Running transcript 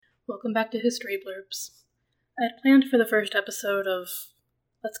Welcome back to History Blurbs. I had planned for the first episode of,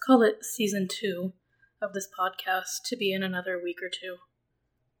 let's call it Season 2 of this podcast to be in another week or two.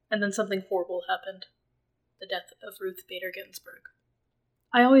 And then something horrible happened. The death of Ruth Bader Ginsburg.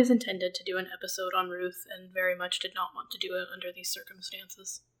 I always intended to do an episode on Ruth and very much did not want to do it under these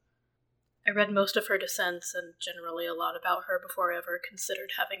circumstances. I read most of her dissents and generally a lot about her before I ever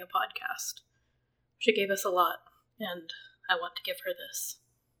considered having a podcast. She gave us a lot, and I want to give her this.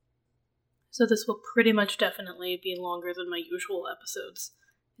 So this will pretty much definitely be longer than my usual episodes,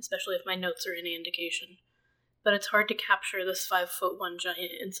 especially if my notes are any indication. But it's hard to capture this 5'1"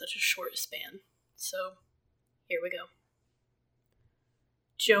 giant in such a short span. So, here we go.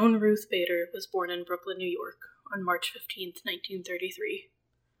 Joan Ruth Bader was born in Brooklyn, New York, on March 15, 1933.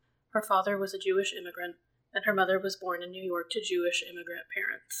 Her father was a Jewish immigrant, and her mother was born in New York to Jewish immigrant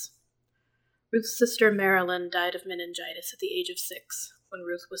parents. Ruth's sister Marilyn died of meningitis at the age of 6, when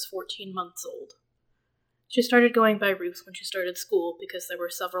Ruth was 14 months old. She started going by Ruth when she started school because there were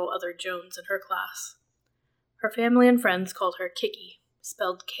several other Joans in her class. Her family and friends called her Kiki,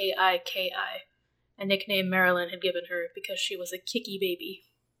 spelled K-I-K-I, a nickname Marilyn had given her because she was a Kiki baby.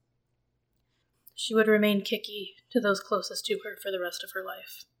 She would remain Kiki to those closest to her for the rest of her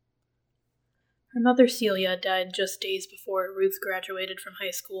life. Her mother Celia died just days before Ruth graduated from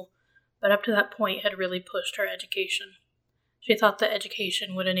high school, but up to that point had really pushed her education. She thought that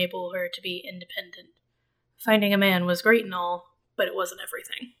education would enable her to be independent. Finding a man was great and all, but it wasn't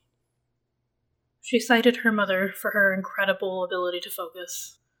everything. She cited her mother for her incredible ability to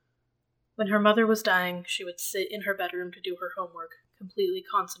focus. When her mother was dying, she would sit in her bedroom to do her homework, completely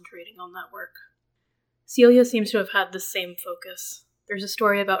concentrating on that work. Celia seems to have had the same focus. There's a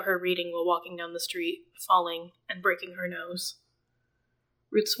story about her reading while walking down the street, falling, and breaking her nose.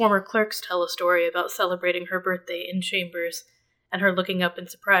 Ruth's former clerks tell a story about celebrating her birthday in chambers, and her looking up in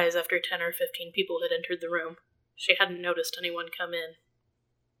surprise after 10 or 15 people had entered the room. She hadn't noticed anyone come in.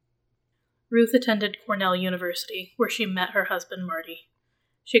 Ruth attended Cornell University, where she met her husband Marty.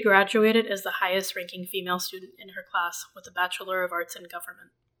 She graduated as the highest-ranking female student in her class with a Bachelor of Arts in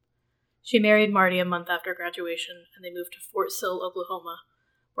Government. She married Marty a month after graduation, and they moved to Fort Sill, Oklahoma,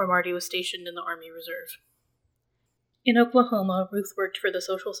 where Marty was stationed in the Army Reserve. In Oklahoma, Ruth worked for the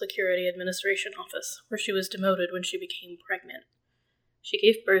Social Security Administration office, where she was demoted when she became pregnant. She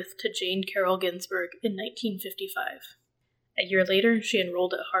gave birth to Jane Carroll Ginsburg in 1955. A year later, she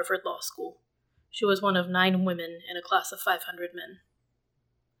enrolled at Harvard Law School. She was one of 9 women in a class of 500 men.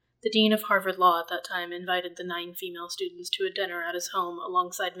 The dean of Harvard Law at that time invited the 9 female students to a dinner at his home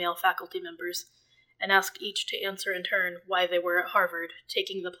alongside male faculty members, and asked each to answer in turn why they were at Harvard,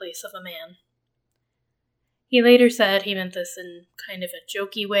 taking the place of a man. He later said he meant this in kind of a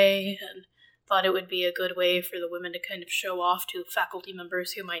jokey way, and thought it would be a good way for the women to kind of show off to faculty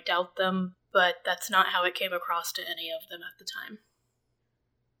members who might doubt them, but that's not how it came across to any of them at the time.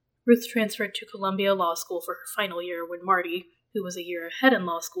 Ruth transferred to Columbia Law School for her final year when Marty, who was a year ahead in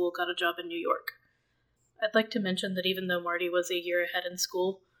law school, got a job in New York. I'd like to mention that even though Marty was a year ahead in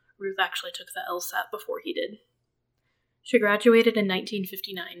school, Ruth actually took the LSAT before he did. She graduated in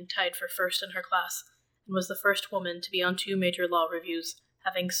 1959, tied for first in her class, and was the first woman to be on 2 major law reviews,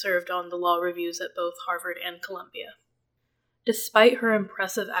 having served on the law reviews at both Harvard and Columbia. Despite her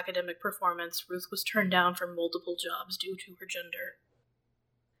impressive academic performance, Ruth was turned down for multiple jobs due to her gender.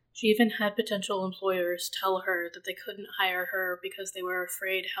 She even had potential employers tell her that they couldn't hire her because they were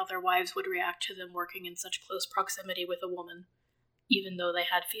afraid how their wives would react to them working in such close proximity with a woman, even though they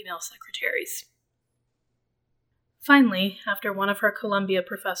had female secretaries. Finally, after one of her Columbia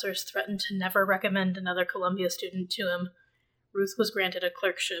professors threatened to never recommend another Columbia student to him, Ruth was granted a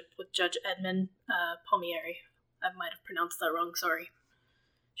clerkship with Judge Edmund Palmieri. I might have pronounced that wrong, sorry.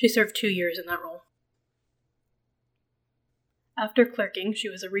 She served 2 years in that role. After clerking, she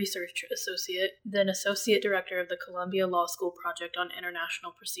was a research associate, then associate director of the Columbia Law School Project on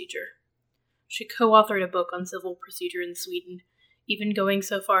International Procedure. She co-authored a book on civil procedure in Sweden, even going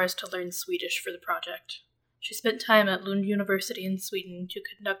so far as to learn Swedish for the project. She spent time at Lund University in Sweden to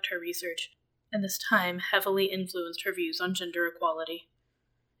conduct her research, and this time heavily influenced her views on gender equality.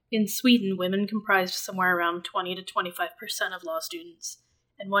 In Sweden, women comprised somewhere around 20 to 25% of law students,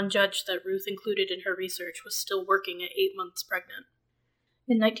 and one judge that Ruth included in her research was still working at 8 months pregnant.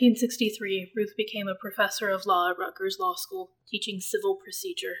 In 1963, Ruth became a professor of law at Rutgers Law School, teaching civil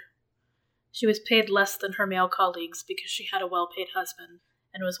procedure. She was paid less than her male colleagues because she had a well-paid husband,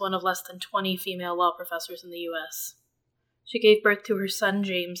 and was one of less than 20 female law professors in the U.S. She gave birth to her son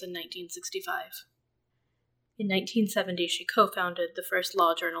James in 1965. In 1970, she co-founded the first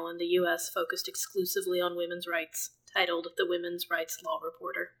law journal in the U.S. focused exclusively on women's rights, titled The Women's Rights Law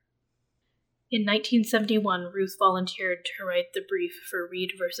Reporter. In 1971, Ruth volunteered to write the brief for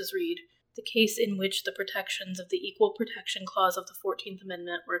Reed v. Reed, the case in which the protections of the Equal Protection Clause of the 14th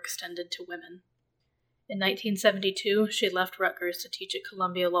Amendment were extended to women. In 1972, she left Rutgers to teach at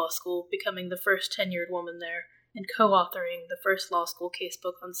Columbia Law School, becoming the first tenured woman there, and co-authoring the first law school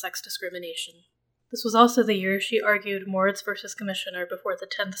casebook on sex discrimination. This was also the year she argued Moritz v. Commissioner before the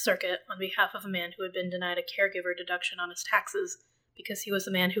 10th Circuit on behalf of a man who had been denied a caregiver deduction on his taxes because he was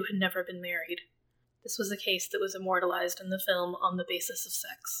a man who had never been married. This was a case that was immortalized in the film On the Basis of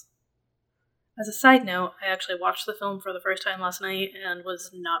Sex. As a side note, I actually watched the film for the first time last night and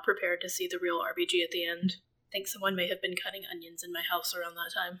was not prepared to see the real RBG at the end. I think someone may have been cutting onions in my house around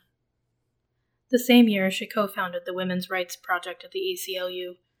that time. The same year, she co-founded the Women's Rights Project at the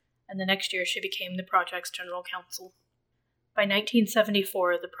ACLU, and the next year she became the project's general counsel. By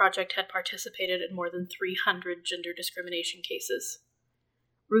 1974, the project had participated in more than 300 gender discrimination cases.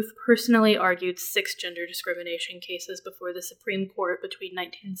 Ruth personally argued 6 gender discrimination cases before the Supreme Court between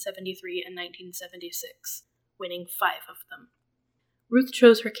 1973 and 1976, winning 5 of them. Ruth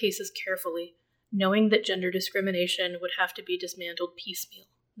chose her cases carefully, knowing that gender discrimination would have to be dismantled piecemeal,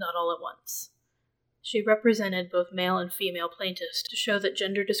 not all at once. She represented both male and female plaintiffs to show that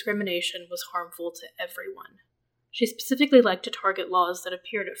gender discrimination was harmful to everyone. She specifically liked to target laws that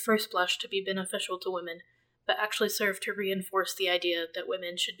appeared at first blush to be beneficial to women, but actually served to reinforce the idea that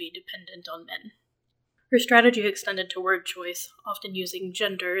women should be dependent on men. Her strategy extended to word choice, often using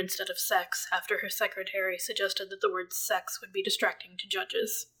gender instead of sex, after her secretary suggested that the word sex would be distracting to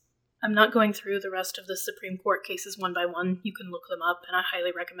judges. I'm not going through the rest of the Supreme Court cases one by one. You can look them up, and I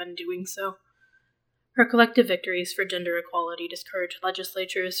highly recommend doing so. Her collective victories for gender equality discouraged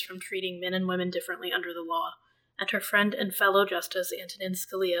legislatures from treating men and women differently under the law, and her friend and fellow Justice Antonin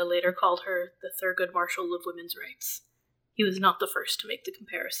Scalia later called her the Thurgood Marshall of women's rights. He was not the first to make the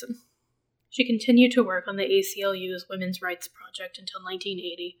comparison. She continued to work on the ACLU's Women's Rights Project until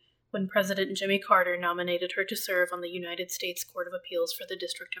 1980, when President Jimmy Carter nominated her to serve on the United States Court of Appeals for the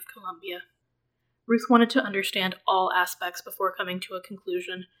District of Columbia. Ruth wanted to understand all aspects before coming to a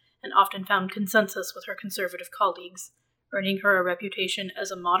conclusion, and often found consensus with her conservative colleagues, earning her a reputation as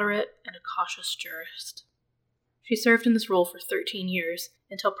a moderate and a cautious jurist. She served in this role for 13 years,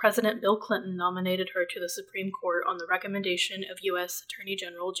 until President Bill Clinton nominated her to the Supreme Court on the recommendation of U.S. Attorney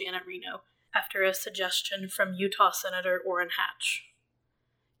General Janet Reno, after a suggestion from Utah Senator Orrin Hatch.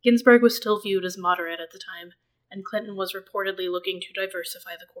 Ginsburg was still viewed as moderate at the time, and Clinton was reportedly looking to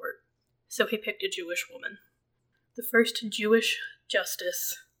diversify the court, so he picked a Jewish woman. The first Jewish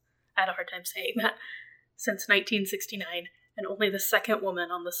justice, I had a hard time saying that, since 1969, and only the second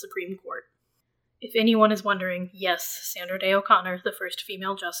woman on the Supreme Court. If anyone is wondering, yes, Sandra Day O'Connor, the first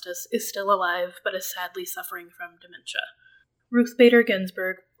female justice, is still alive, but is sadly suffering from dementia. Ruth Bader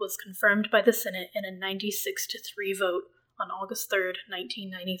Ginsburg was confirmed by the Senate in a 96-3 vote on August 3,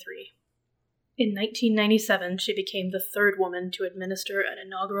 1993. In 1997, she became the third woman to administer an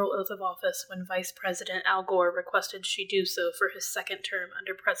inaugural oath of office when Vice President Al Gore requested she do so for his second term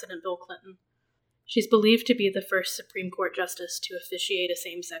under President Bill Clinton. She's believed to be the first Supreme Court justice to officiate a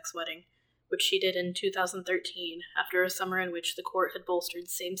same-sex wedding, which she did in 2013, after a summer in which the court had bolstered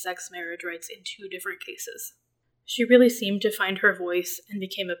same-sex marriage rights in 2 different cases. She really seemed to find her voice and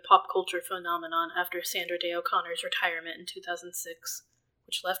became a pop culture phenomenon after Sandra Day O'Connor's retirement in 2006,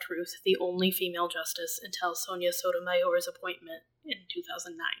 which left Ruth the only female justice until Sonia Sotomayor's appointment in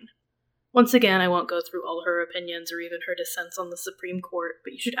 2009. Once again, I won't go through all her opinions or even her dissents on the Supreme Court,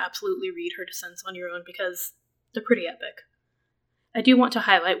 but you should absolutely read her dissents on your own because they're pretty epic. I do want to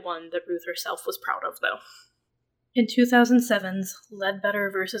highlight one that Ruth herself was proud of, though. In 2007's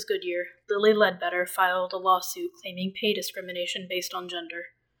Ledbetter v. Goodyear, Lilly Ledbetter filed a lawsuit claiming pay discrimination based on gender.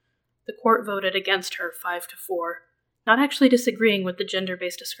 The court voted against her 5-4, not actually disagreeing with the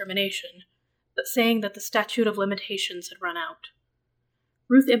gender-based discrimination, but saying that the statute of limitations had run out.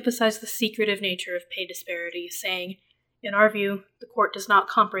 Ruth emphasized the secretive nature of pay disparity, saying, "In our view, the court does not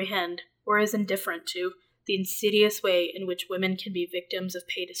comprehend, or is indifferent to, the insidious way in which women can be victims of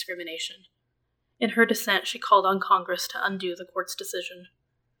pay discrimination." In her dissent, she called on Congress to undo the court's decision.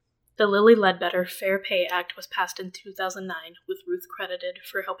 The Lilly Ledbetter Fair Pay Act was passed in 2009, with Ruth credited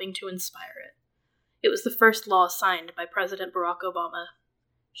for helping to inspire it. It was the first law signed by President Barack Obama.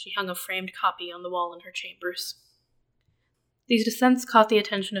 She hung a framed copy on the wall in her chambers. These dissents caught the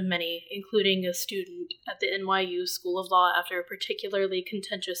attention of many, including a student at the NYU School of Law after a particularly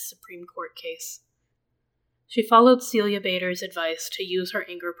contentious Supreme Court case. She followed Celia Bader's advice to use her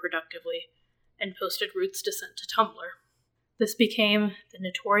anger productively, and posted Ruth's dissent to Tumblr. This became the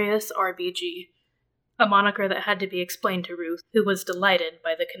notorious RBG, a moniker that had to be explained to Ruth, who was delighted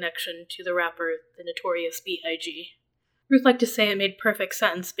by the connection to the rapper The Notorious B.I.G. Ruth liked to say it made perfect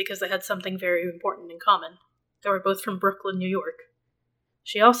sense because they had something very important in common. They were both from Brooklyn, New York.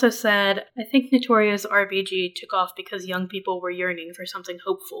 She also said, "I think Notorious R.B.G. took off because young people were yearning for something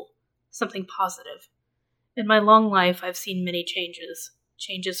hopeful, something positive. In my long life, I've seen many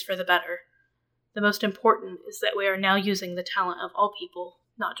changes for the better. The most important is that we are now using the talent of all people,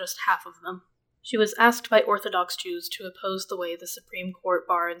 not just half of them." She was asked by Orthodox Jews to oppose the way the Supreme Court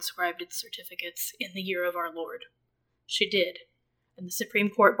bar inscribed its certificates in the year of our Lord. She did, and the Supreme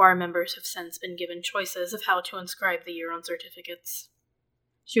Court bar members have since been given choices of how to inscribe the year on certificates.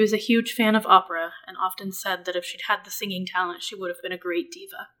 She was a huge fan of opera, and often said that if she'd had the singing talent, she would have been a great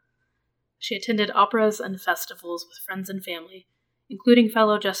diva. She attended operas and festivals with friends and family, including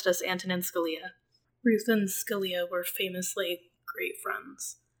fellow Justice Antonin Scalia. Ruth and Scalia were famously great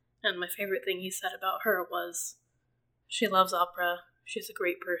friends, and my favorite thing he said about her was, "She loves opera, she's a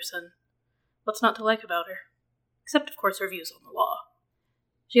great person. What's not to like about her? Except, of course, her views on the law."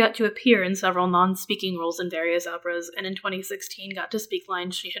 She got to appear in several non-speaking roles in various operas, and in 2016 got to speak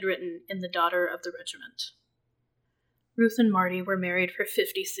lines she had written in The Daughter of the Regiment. Ruth and Marty were married for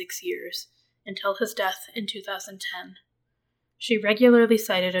 56 years, until his death in 2010. She regularly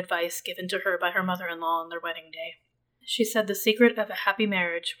cited advice given to her by her mother-in-law on their wedding day. She said the secret of a happy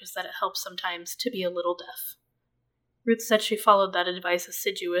marriage was that it helps sometimes to be a little deaf. Ruth said she followed that advice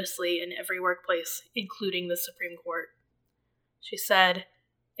assiduously in every workplace, including the Supreme Court. She said,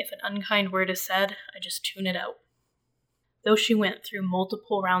 "If an unkind word is said, I just tune it out." Though she went through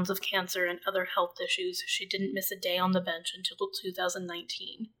multiple rounds of cancer and other health issues, she didn't miss a day on the bench until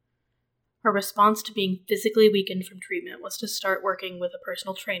 2019. Her response to being physically weakened from treatment was to start working with a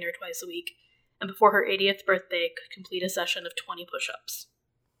personal trainer twice a week, and before her 80th birthday could complete a session of 20 push-ups.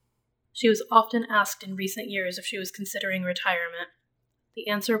 She was often asked in recent years if she was considering retirement. The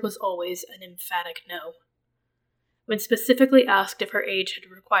answer was always an emphatic no. When specifically asked if her age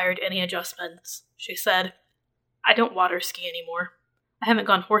had required any adjustments, she said, "I don't water ski anymore. I haven't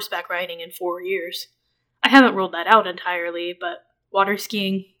gone horseback riding in 4 years. I haven't ruled that out entirely, but water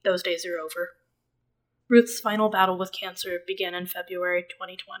skiing, those days are over." Ruth's final battle with cancer began in February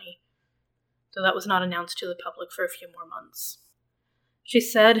 2020, though that was not announced to the public for a few more months. She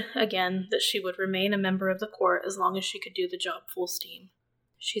said, again, that she would remain a member of the court as long as she could do the job full steam.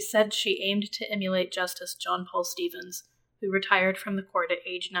 She said she aimed to emulate Justice John Paul Stevens, who retired from the court at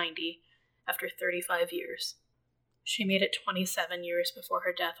age 90 after 35 years. She made it 27 years before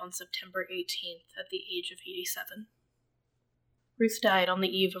her death on September 18th at the age of 87. Ruth died on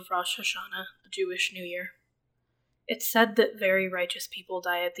the eve of Rosh Hashanah, the Jewish New Year. It's said that very righteous people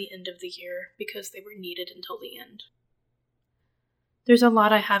die at the end of the year because they were needed until the end. There's a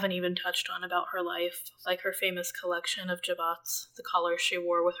lot I haven't even touched on about her life, like her famous collection of jabots, the collars she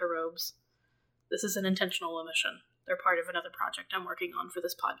wore with her robes. This is an intentional omission. They're part of another project I'm working on for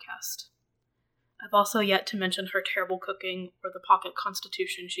this podcast. I've also yet to mention her terrible cooking or the pocket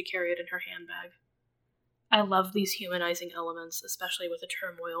constitution she carried in her handbag. I love these humanizing elements, especially with the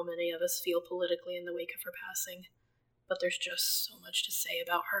turmoil many of us feel politically in the wake of her passing, but there's just so much to say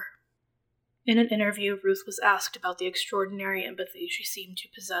about her. In an interview, Ruth was asked about the extraordinary empathy she seemed to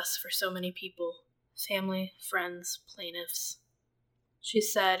possess for so many people, family, friends, plaintiffs. She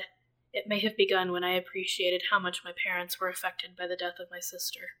said, "It may have begun when I appreciated how much my parents were affected by the death of my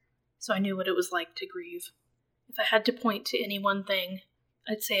sister, so I knew what it was like to grieve. If I had to point to any one thing,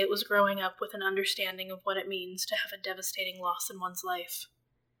 I'd say it was growing up with an understanding of what it means to have a devastating loss in one's life.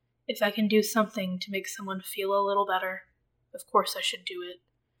 If I can do something to make someone feel a little better, of course I should do it.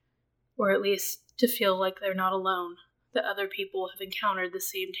 Or at least to feel like they're not alone, that other people have encountered the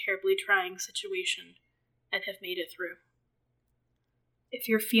same terribly trying situation and have made it through." If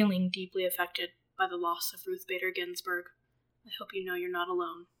you're feeling deeply affected by the loss of Ruth Bader Ginsburg, I hope you know you're not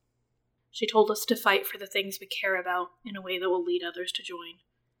alone. She told us to fight for the things we care about in a way that will lead others to join,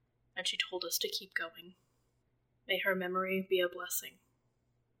 and she told us to keep going. May her memory be a blessing.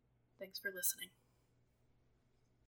 Thanks for listening.